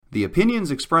The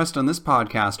opinions expressed on this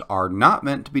podcast are not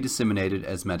meant to be disseminated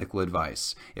as medical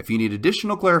advice. If you need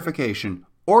additional clarification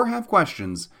or have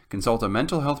questions, consult a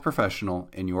mental health professional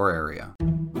in your area.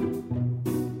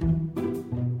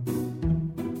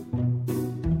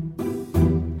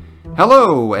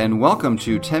 Hello, and welcome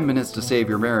to 10 Minutes to Save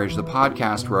Your Marriage, the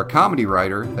podcast where a comedy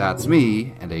writer, that's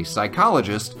me, and a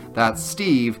psychologist, that's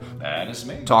Steve, that is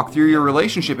me, talk through your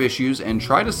relationship issues and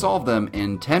try to solve them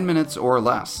in 10 minutes or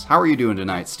less. How are you doing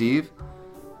tonight, Steve?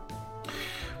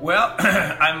 Well,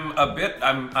 I've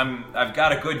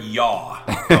got a good yaw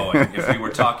going, if we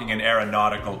were talking in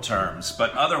aeronautical terms.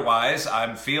 But otherwise,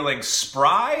 I'm feeling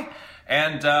spry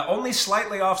and only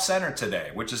slightly off-center today,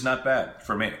 which is not bad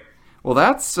for me. Well,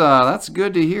 that's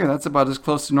good to hear. That's about as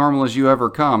close to normal as you ever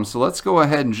come. So let's go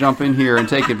ahead and jump in here and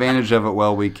take advantage of it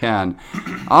while we can.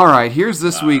 All right, here's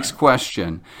this week's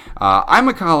question. I'm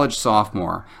a college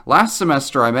sophomore. Last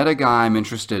semester, I met a guy I'm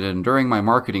interested in during my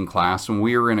marketing class when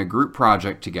we were in a group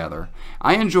project together.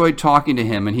 I enjoyed talking to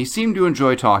him, and he seemed to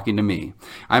enjoy talking to me.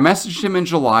 I messaged him in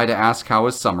July to ask how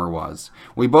his summer was.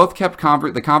 We both kept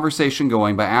the conversation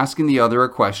going by asking the other a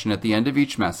question at the end of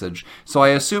each message, so I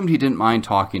assumed he didn't mind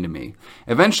talking to me.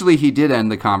 Eventually, he did end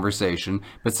the conversation,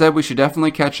 but said we should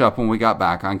definitely catch up when we got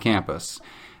back on campus.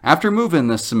 After move-in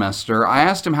this semester, I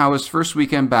asked him how his first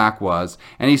weekend back was,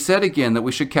 and he said again that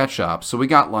we should catch up, so we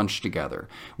got lunch together.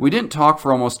 We didn't talk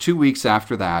for almost 2 weeks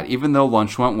after that, even though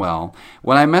lunch went well.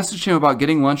 When I messaged him about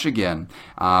getting lunch again,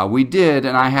 we did,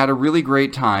 and I had a really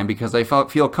great time because I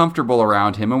feel comfortable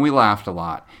around him and we laughed a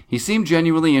lot. He seemed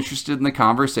genuinely interested in the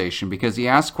conversation because he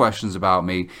asked questions about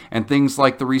me and things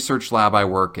like the research lab I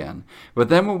work in. But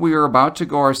then when we were about to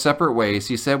go our separate ways,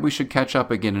 he said we should catch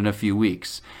up again in a few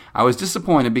weeks. I was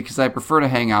disappointed because I prefer to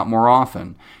hang out more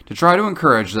often. To try to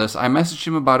encourage this, I messaged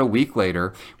him about a week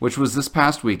later, which was this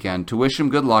past weekend, to wish him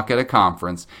good luck at a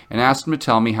conference and asked him to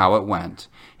tell me how it went.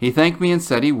 He thanked me and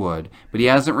said he would, but he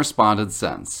hasn't responded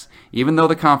since, even though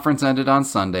the conference ended on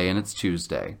Sunday and it's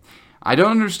Tuesday. I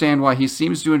don't understand why he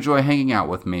seems to enjoy hanging out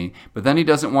with me, but then he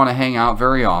doesn't want to hang out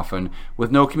very often, with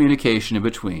no communication in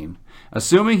between.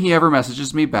 Assuming he ever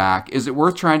messages me back, is it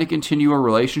worth trying to continue a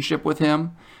relationship with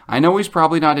him? I know he's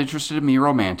probably not interested in me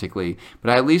romantically,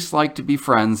 but I at least like to be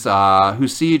friends who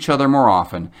see each other more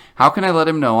often. How can I let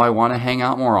him know I want to hang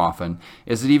out more often?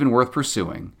 Is it even worth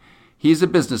pursuing? He's a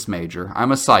business major.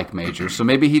 I'm a psych major, so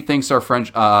maybe he thinks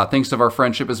thinks of our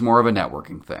friendship as more of a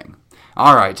networking thing.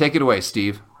 All right, take it away,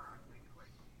 Steve.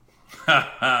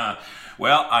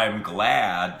 Well, I'm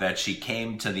glad that she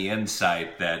came to the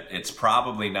insight that it's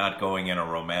probably not going in a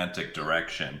romantic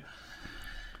direction.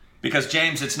 Because,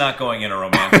 James, it's not going in a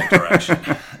romantic direction.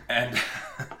 And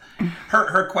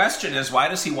her question is, why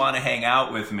does he want to hang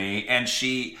out with me? And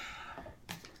she's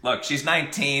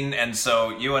 19, and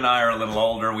so you and I are a little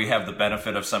older. We have the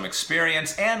benefit of some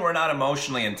experience, and we're not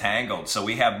emotionally entangled. So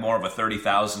we have more of a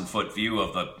 30,000-foot view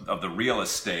of the real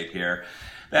estate here.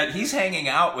 That he's hanging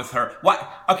out with her. Why?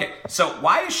 Okay, so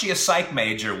why is she a psych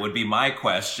major would be my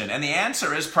question. And the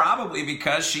answer is probably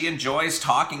because she enjoys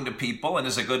talking to people and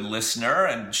is a good listener,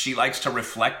 and she likes to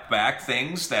reflect back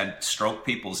things that stroke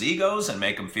people's egos and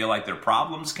make them feel like their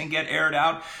problems can get aired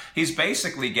out. He's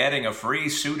basically getting a free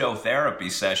pseudo-therapy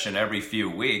session every few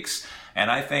weeks.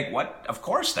 And I think, of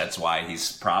course that's why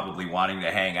he's probably wanting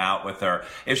to hang out with her.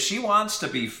 If she wants to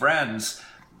be friends,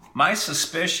 my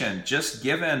suspicion, just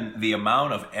given the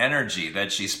amount of energy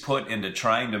that she's put into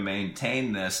trying to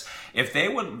maintain this, if they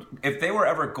were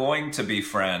ever going to be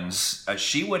friends,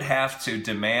 she would have to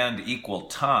demand equal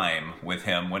time with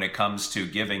him when it comes to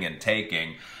giving and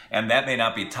taking. And that may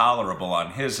not be tolerable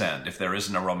on his end if there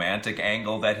isn't a romantic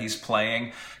angle that he's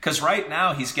playing. Because right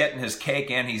now he's getting his cake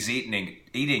and he's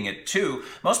eating it too.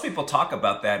 Most people talk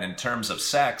about that in terms of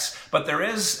sex, but there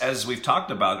is, as we've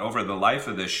talked about over the life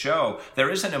of this show, there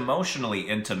is an emotionally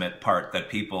intimate part that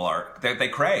they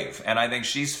crave. And I think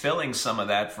she's filling some of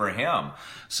that for him.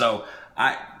 So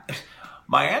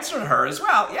my answer to her is,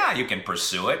 well, yeah, you can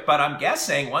pursue it, but I'm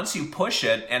guessing once you push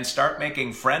it and start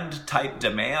making friend-type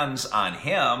demands on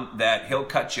him, that he'll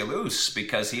cut you loose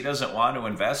because he doesn't want to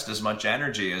invest as much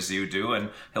energy as you do, and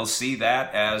he'll see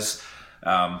that as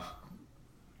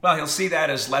he'll see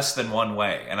that as less than one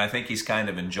way, and I think he's kind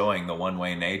of enjoying the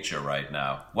one-way nature right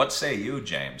now. What say you,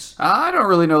 James? I don't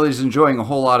really know that he's enjoying a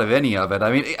whole lot of any of it.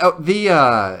 I mean,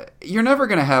 you're never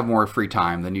going to have more free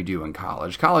time than you do in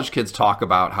college. College kids talk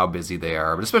about how busy they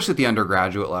are, but especially at the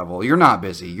undergraduate level, you're not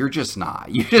busy. You're just not.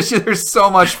 There's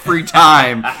so much free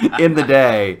time in the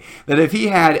day that if he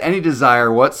had any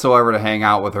desire whatsoever to hang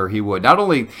out with her, he would. Not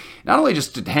only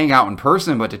just to hang out in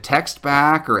person, but to text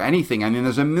back or anything. I mean,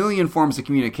 there's a million forms of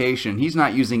communication communication. He's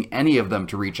not using any of them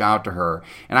to reach out to her.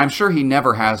 And I'm sure he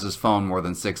never has his phone more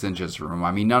than 6 inches from him.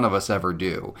 I mean, none of us ever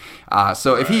do.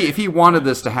 So if he wanted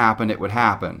this to happen, it would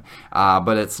happen.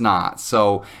 But it's not.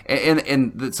 So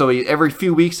so every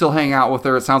few weeks he'll hang out with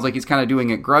her. It sounds like he's kind of doing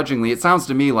it grudgingly. It sounds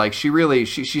to me like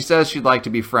she says she'd like to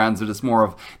be friends, but it's more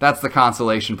of, that's the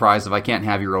consolation prize if I can't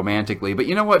have you romantically. But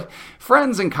you know what?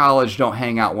 Friends in college don't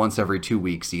hang out once every 2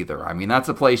 weeks either. I mean, that's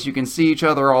a place you can see each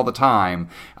other all the time.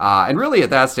 And really at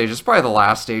that stage, it's probably the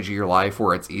last stage of your life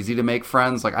where it's easy to make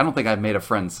friends. Like, I don't think I've made a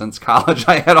friend since college.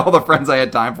 I had all the friends I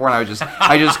had time for, and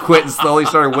I just quit and slowly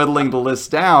started whittling the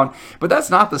list down. But that's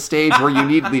not the stage where you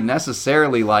need to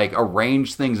necessarily like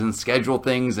arrange things and schedule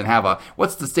things and have a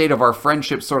what's the state of our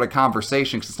friendship sort of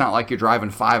conversation, because it's not like you're driving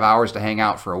 5 hours to hang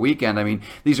out for a weekend. I mean,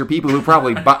 these are people who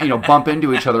probably bump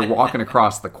into each other walking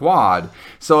across the quad.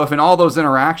 So if in all those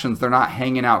interactions they're not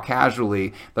hanging out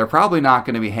casually, they're probably not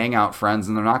going to be hangout friends,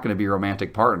 and they're not going to be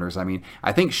romantic partners. I mean,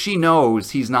 I think she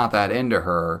knows he's not that into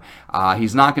her.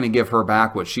 He's not going to give her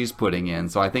back what she's putting in.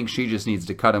 So I think she just needs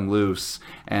to cut him loose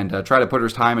and try to put her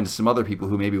time into some other people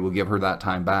who maybe will give her that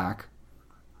time back.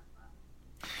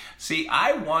 See,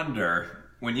 I wonder,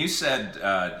 when you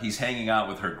said he's hanging out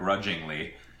with her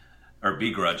grudgingly, or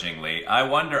begrudgingly,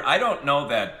 I don't know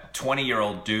that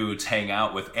 20-year-old dudes hang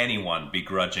out with anyone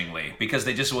begrudgingly, because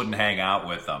they just wouldn't hang out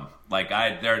with them. Like,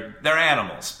 they're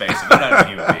animals, basically. They're not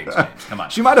human beings, James. Come on.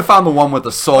 She might have found the one with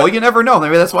the soul. You never know.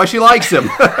 Maybe that's why she likes him.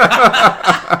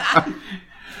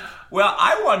 Well,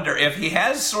 I wonder if he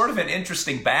has sort of an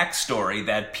interesting backstory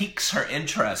that piques her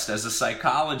interest as a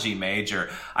psychology major.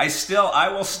 I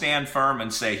will stand firm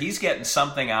and say he's getting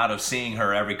something out of seeing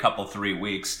her every 3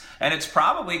 weeks. And it's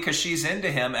probably because she's into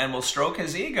him and will stroke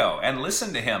his ego and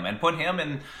listen to him and put him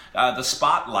in the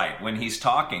spotlight when he's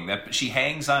talking, that she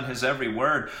hangs on his every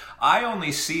word. I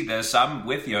only see this, I'm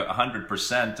with you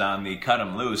 100% on the cut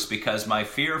him loose, because my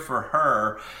fear for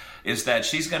her is that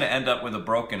she's going to end up with a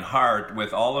broken heart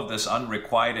with all of this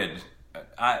unrequited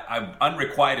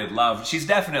love. She's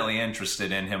definitely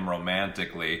interested in him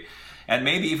romantically, and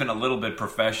maybe even a little bit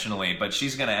professionally, but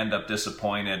she's going to end up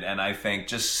disappointed. And I think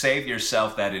just save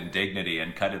yourself that indignity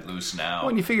and cut it loose now.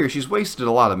 Well, you figure she's wasted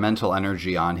a lot of mental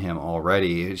energy on him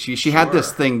already. She had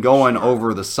this thing going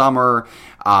over the summer,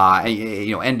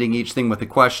 ending each thing with a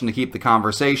question to keep the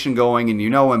conversation going. And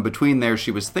in between there,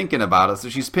 she was thinking about it. So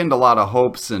she's pinned a lot of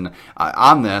hopes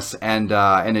on this, and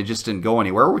it just didn't go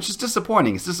anywhere, which is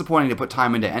disappointing. It's disappointing to put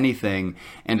time into anything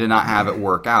and to not have it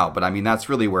work out. But I mean, that's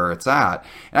really where it's at.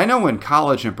 And I know in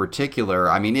college in particular,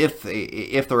 I mean, if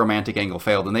the romantic angle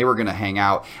failed and they were going to hang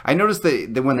out, I noticed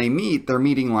that when they meet, they're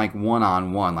meeting like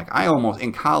one-on-one. Like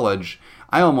in college,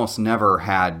 I almost never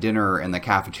had dinner in the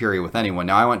cafeteria with anyone.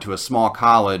 Now, I went to a small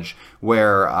college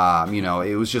where,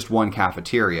 it was just one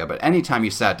cafeteria. But anytime you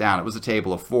sat down, it was a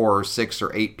table of 4 or 6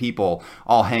 or 8 people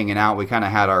all hanging out. We kind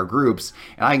of had our groups.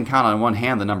 And I can count on one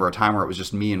hand the number of times where it was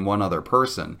just me and one other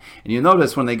person. And you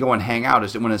notice when they go and hang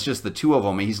out, when it's just the two of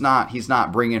them, he's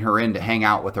not bringing her in to hang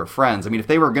out with her friends. I mean, if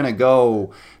they were going to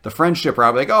go the friendship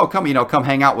route, like, oh, come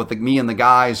hang out with me and the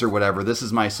guys or whatever. This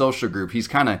is my social group. He's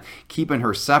kind of keeping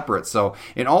her separate. So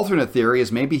an alternate theory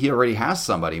is maybe he already has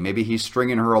somebody. Maybe he's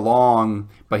stringing her along,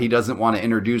 but he doesn't want to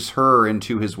introduce her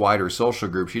into his wider social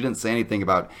group. She didn't say anything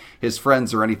about his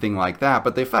friends or anything like that,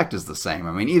 but the effect is the same.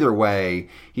 I mean, either way,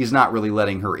 he's not really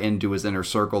letting her into his inner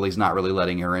circle. He's not really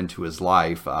letting her into his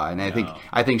life. And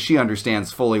I think she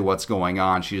understands fully what's going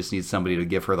on. She just needs somebody to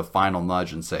give her the final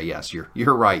nudge and say, yes,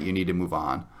 you're right. You need to move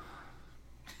on.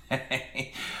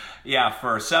 Yeah,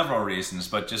 for several reasons,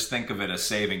 but just think of it as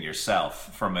saving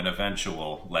yourself from an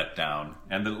eventual letdown.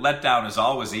 And the letdown is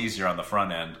always easier on the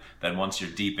front end than once you're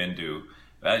deep into.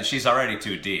 She's already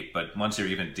too deep, but once you're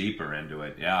even deeper into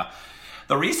it, yeah.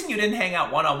 The reason you didn't hang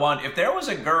out one-on-one, if there was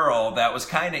a girl that was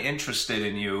kind of interested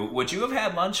in you, would you have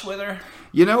had lunch with her?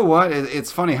 You know what?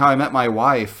 It's funny how I met my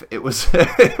wife. It wasn't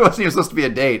even supposed to be a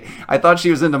date. I thought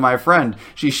she was into my friend.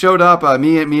 She showed up.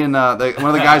 Me and one of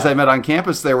the guys I met on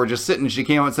campus there were just sitting. She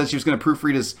came up and said she was going to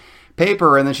proofread his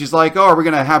paper, and then she's like, oh, are we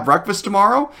going to have breakfast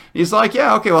tomorrow? And he's like,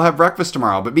 yeah, okay, we'll have breakfast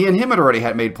tomorrow. But me and him had already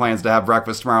made plans to have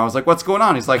breakfast tomorrow. I was like, what's going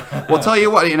on? He's like, well, tell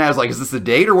you what. And I was like, is this a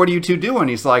date or what are you two doing?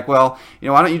 He's like, well,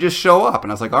 why don't you just show up?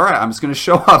 And I was like, all right, I'm just going to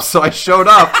show up. So I showed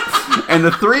up, and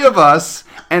the three of us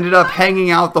ended up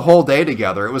hanging out the whole day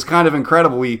together. It was kind of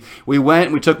incredible. We went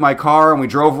and we took my car and we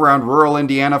drove around rural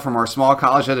Indiana from our small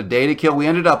college. Had a day to kill. We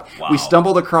ended up, we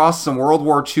stumbled across some World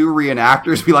War II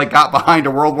reenactors. We got behind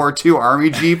a World War II Army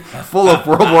Jeep full of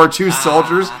World War II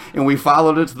soldiers, and we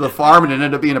followed it to the farm, and it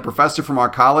ended up being a professor from our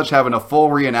college having a full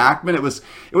reenactment. It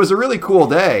was a really cool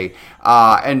day.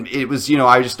 And it was,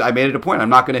 I made it a point. I'm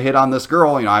not going to hit on this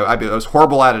girl. I was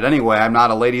horrible at it anyway. I'm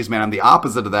not a ladies' man. I'm the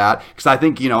opposite of that, because I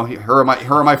think, her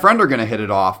and my friend are going to hit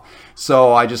it off.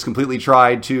 So I just completely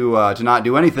tried to not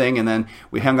do anything, and then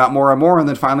we hung out more and more, and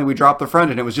then finally we dropped the friend,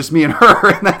 and it was just me and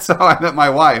her, and that's how I met my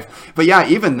wife. But yeah,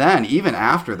 even then, even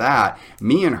after that,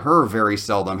 me and her very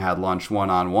seldom had lunch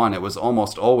one-on-one. It was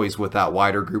almost always with that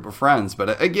wider group of friends.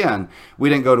 But again, we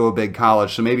didn't go to a big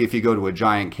college, so maybe if you go to a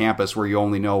giant campus where you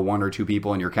only know one or two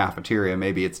people in your cafeteria,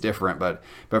 maybe it's different. But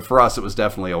for us, it was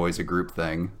definitely always a group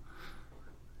thing.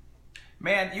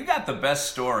 Man, you got the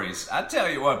best stories. I tell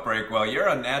you what, Breakwell, you're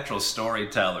a natural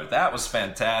storyteller. That was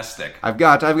fantastic. I've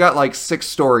got like 6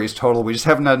 stories total. We just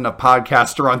haven't had enough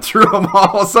podcasts to run through them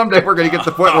all. Someday we're going to get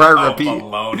to the point where I repeat,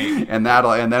 baloney.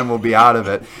 and then we'll be out of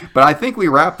it. But I think we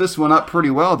wrapped this one up pretty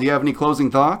well. Do you have any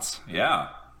closing thoughts? Yeah.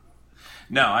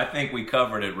 No, I think we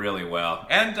covered it really well.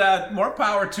 And more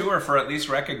power to her for at least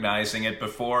recognizing it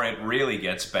before it really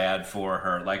gets bad for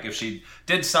her. Like if she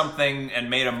did something and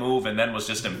made a move and then was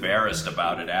just embarrassed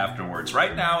about it afterwards.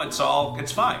 Right now, it's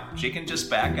fine. She can just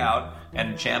back out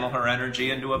and channel her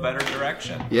energy into a better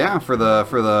direction. Yeah, for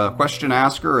the question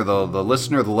asker or the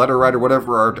listener, the letter writer,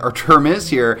 whatever our term is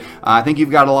here, I think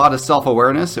you've got a lot of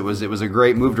self-awareness. It was a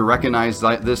great move to recognize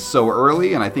this so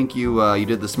early, and I think you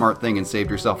did the smart thing and saved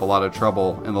yourself a lot of trouble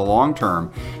in the long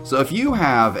term. So if you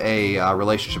have a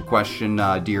relationship question,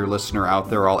 dear listener out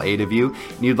there, all 8 of you,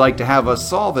 and you'd like to have us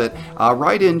solve it,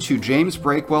 write into James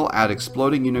Breakwell at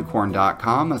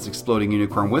explodingunicorn.com. That's Exploding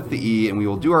Unicorn with the E, and we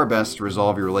will do our best to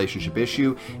resolve your relationship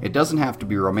issue. It doesn't have to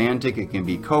be romantic. It can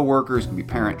be coworkers, it can be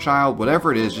parent-child,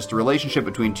 whatever it is, just a relationship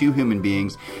between 2 human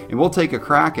beings, and we'll take a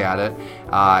crack at it.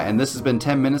 And this has been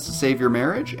 10 Minutes to Save Your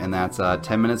Marriage, and that's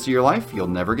 10 minutes of your life you'll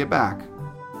never get back.